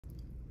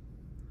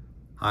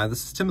Hi,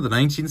 this is Tim of the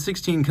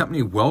 1916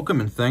 Company.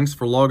 Welcome and thanks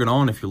for logging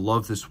on. If you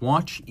love this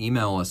watch,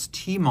 email us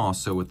Team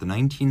Mosso at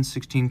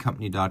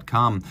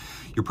the1916company.com.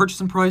 Your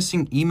purchase and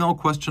pricing email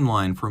question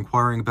line for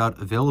inquiring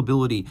about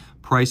availability,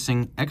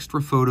 pricing,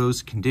 extra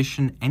photos,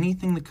 condition,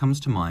 anything that comes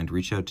to mind.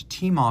 Reach out to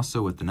Team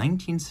Mosso at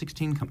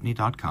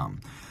the1916company.com.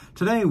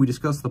 Today, we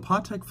discuss the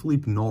Patek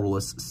Philippe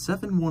Nautilus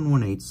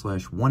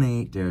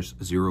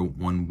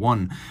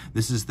 7118/1A-011.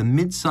 This is the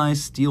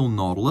mid-size steel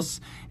Nautilus,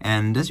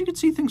 and as you can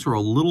see, things are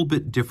a little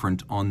bit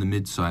different on the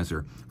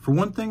mid-sizer. For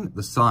one thing,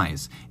 the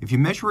size. If you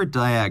measure it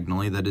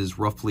diagonally, that is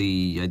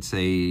roughly, I'd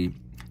say,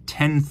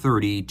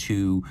 1030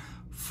 to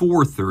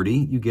 430,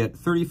 you get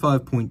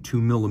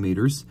 35.2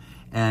 millimeters,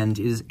 and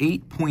is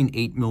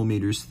 8.8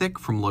 millimeters thick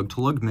from lug to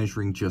lug,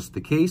 measuring just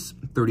the case,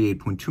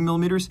 38.2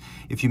 millimeters.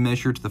 If you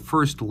measure to the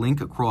first link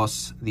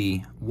across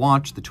the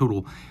watch, the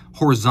total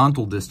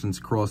horizontal distance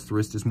across the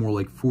wrist is more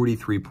like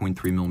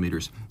 43.3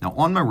 millimeters. Now,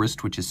 on my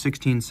wrist, which is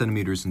 16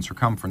 centimeters in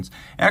circumference,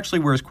 it actually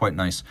wears quite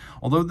nice.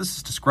 Although this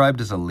is described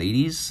as a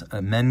ladies,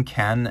 men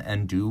can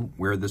and do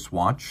wear this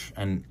watch,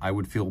 and I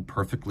would feel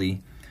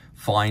perfectly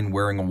fine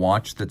wearing a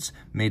watch that's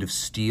made of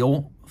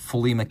steel,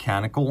 fully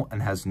mechanical,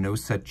 and has no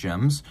set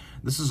gems.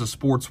 This is a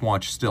sports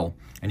watch still,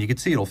 and you can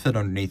see it'll fit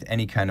underneath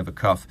any kind of a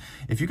cuff.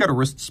 If you got a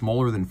wrist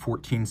smaller than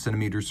 14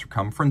 centimeters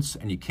circumference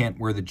and you can't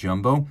wear the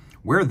jumbo,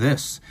 wear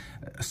this.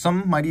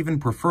 Some might even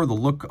prefer the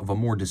look of a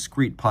more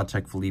discreet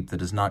Patek Philippe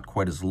that is not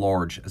quite as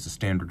large as a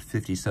standard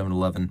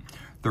 5711,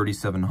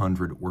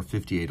 3700, or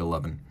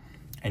 5811.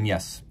 And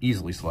yes,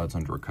 easily slides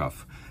under a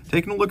cuff.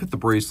 Taking a look at the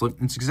bracelet,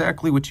 it's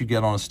exactly what you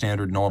get on a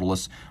standard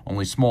Nautilus,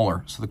 only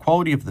smaller. So the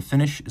quality of the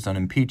finish is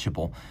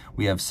unimpeachable.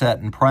 We have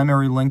satin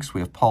primary links,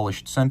 we have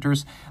polished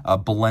centers, a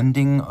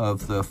blending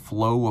of the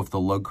flow of the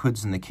lug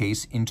hoods in the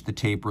case into the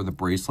taper of the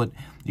bracelet.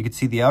 You can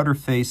see the outer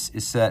face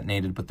is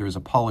satinated, but there's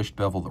a polished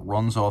bevel that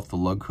runs off the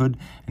lug hood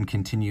and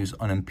continues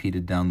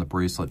unimpeded down the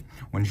bracelet.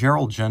 When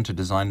Gerald Genta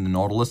designed the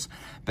Nautilus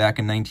back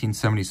in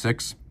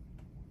 1976,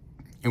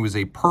 it was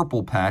a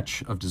purple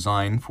patch of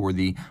design for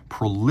the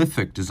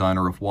prolific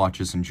designer of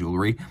watches and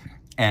jewelry,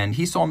 and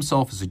he saw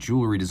himself as a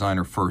jewelry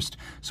designer first.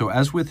 So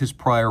as with his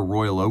prior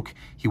Royal Oak,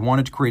 he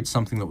wanted to create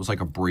something that was like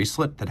a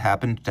bracelet that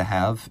happened to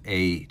have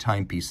a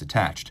timepiece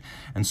attached.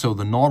 And so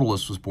the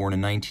Nautilus was born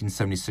in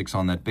 1976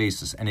 on that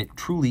basis, and it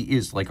truly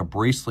is like a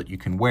bracelet you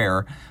can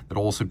wear that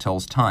also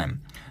tells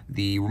time.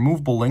 The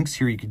removable links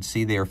here, you can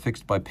see they are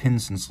fixed by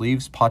pins and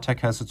sleeves.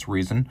 Patek has its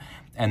reason,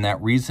 and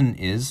that reason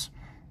is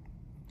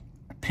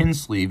pin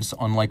sleeves,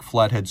 unlike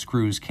flathead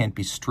screws, can't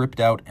be stripped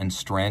out and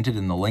stranded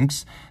in the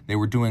links. They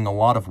were doing a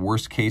lot of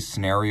worst-case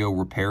scenario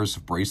repairs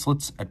of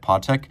bracelets at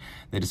Patek.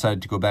 They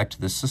decided to go back to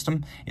this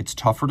system. It's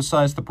tougher to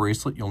size the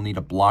bracelet. You'll need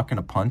a block and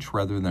a punch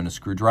rather than a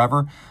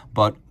screwdriver,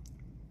 but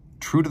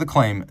true to the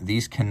claim,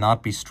 these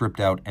cannot be stripped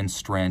out and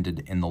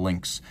stranded in the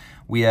links.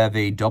 We have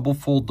a double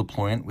fold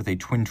deployment with a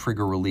twin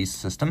trigger release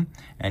system,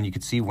 and you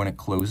can see when it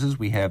closes,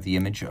 we have the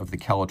image of the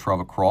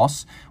Calatrava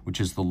cross,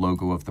 which is the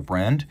logo of the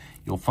brand.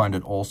 You'll find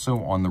it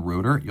also on the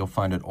rotor. You'll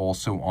find it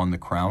also on the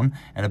crown.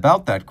 And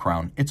about that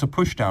crown, it's a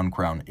push-down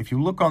crown. If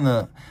you look on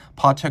the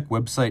Patek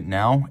website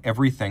now,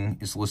 everything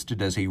is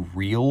listed as a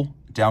real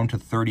down to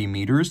 30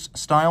 meters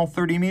style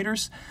 30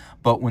 meters.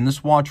 But when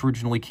this watch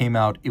originally came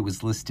out, it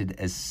was listed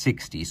as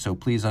 60. So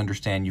please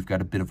understand you've got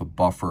a bit of a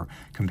buffer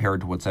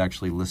compared to what's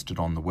actually listed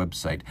on the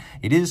website.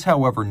 It is,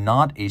 however,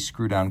 not a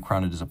screw-down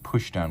crown. It is a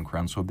push-down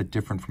crown, so a bit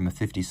different from a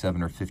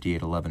 57 or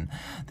 5811.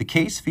 The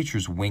case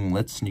features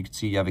winglets, and you can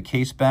see you have a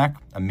case back,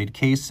 a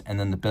mid-case, and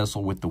then the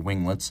bezel with the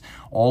winglets.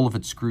 All of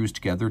it screws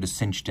together to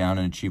cinch down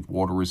and achieve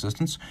water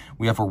resistance.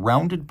 We have a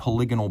rounded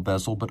polygonal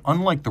bezel, but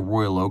unlike the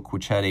Royal Oak,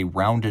 which had a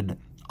rounded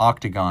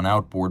octagon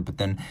outboard, but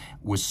then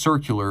was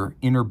circular,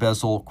 inner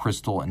bezel,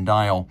 crystal, and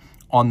dial.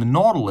 On the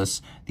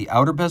Nautilus, the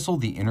outer bezel,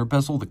 the inner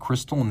bezel, the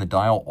crystal, and the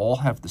dial all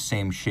have the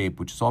same shape,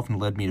 which has often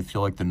led me to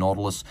feel like the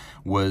Nautilus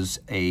was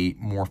a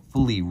more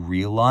fully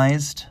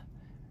realized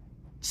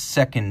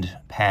second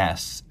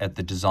pass at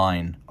the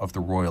design of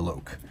the Royal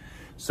Oak.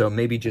 So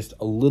maybe just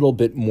a little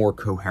bit more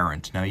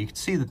coherent. Now you can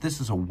see that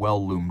this is a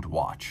well-loomed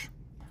watch.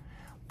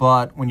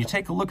 But when you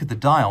take a look at the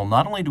dial,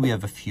 not only do we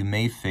have a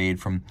fume fade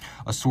from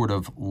a sort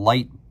of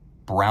light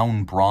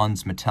brown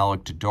bronze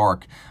metallic to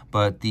dark,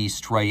 but the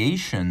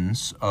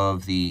striations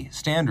of the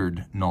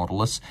standard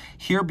Nautilus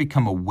here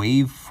become a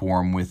wave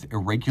form with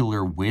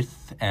irregular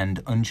width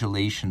and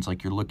undulations,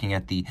 like you're looking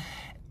at the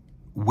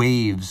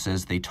waves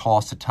as they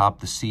toss atop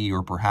the sea,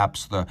 or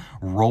perhaps the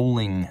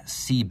rolling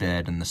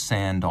seabed and the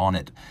sand on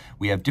it.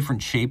 We have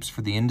different shapes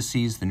for the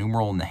indices, the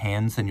numeral, and the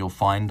hands than you'll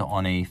find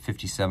on a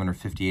 57 or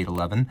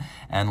 5811.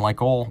 And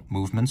like all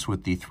movements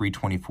with the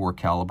 324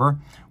 caliber,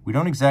 we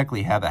don't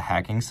exactly have a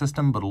hacking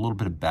system, but a little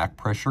bit of back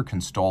pressure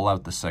can stall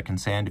out the second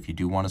sand if you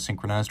do want to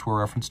synchronize to a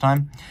reference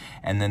time.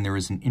 And then there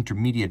is an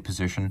intermediate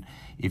position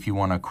if you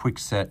want to quick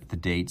set the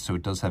date, so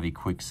it does have a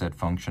quick set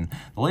function.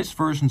 The latest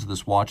versions of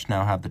this watch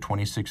now have the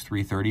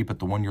 26-330, but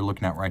the one you're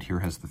looking at right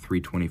here has the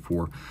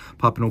 324.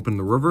 Popping open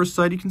the reverse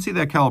side, you can see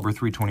that caliber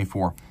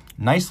 324.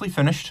 Nicely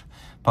finished,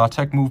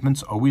 Patek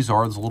movements always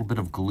are. There's a little bit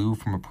of glue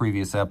from a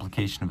previous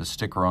application of a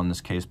sticker on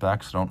this case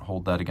back, so don't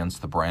hold that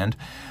against the brand.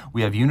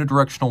 We have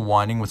unidirectional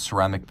winding with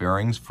ceramic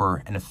bearings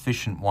for an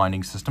efficient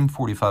winding system,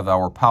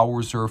 45-hour power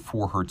reserve,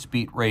 4 Hz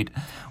beat rate.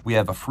 We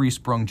have a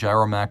free-sprung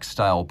Gyromax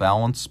style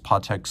balance,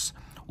 Patek's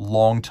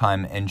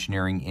long-time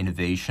engineering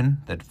innovation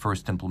that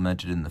first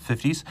implemented in the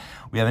 50s.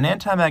 We have an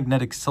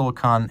anti-magnetic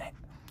silicon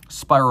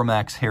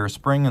Spiromax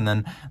hairspring, and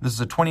then this is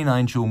a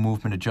 29 joule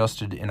movement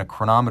adjusted in a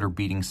chronometer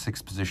beating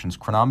 6 positions.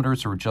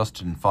 Chronometers are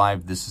adjusted in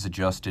 5. This is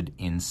adjusted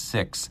in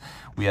 6.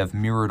 We have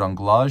mirrored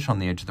anglage on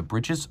the edge of the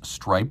bridges,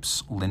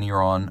 stripes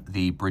linear on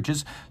the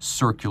bridges,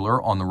 circular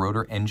on the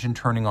rotor, engine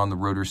turning on the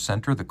rotor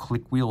center, the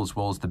click wheel as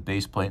well as the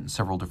base plate in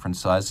several different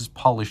sizes,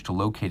 polished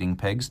locating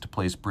pegs to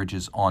place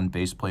bridges on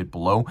base plate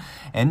below,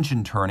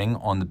 engine turning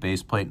on the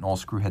base plate, and all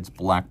screw heads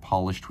black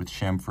polished with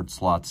chamfered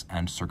slots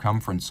and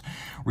circumference.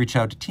 Reach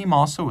out to Team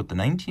Mosso at the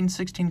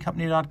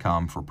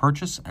 1916company.com for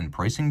purchase and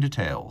pricing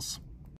details.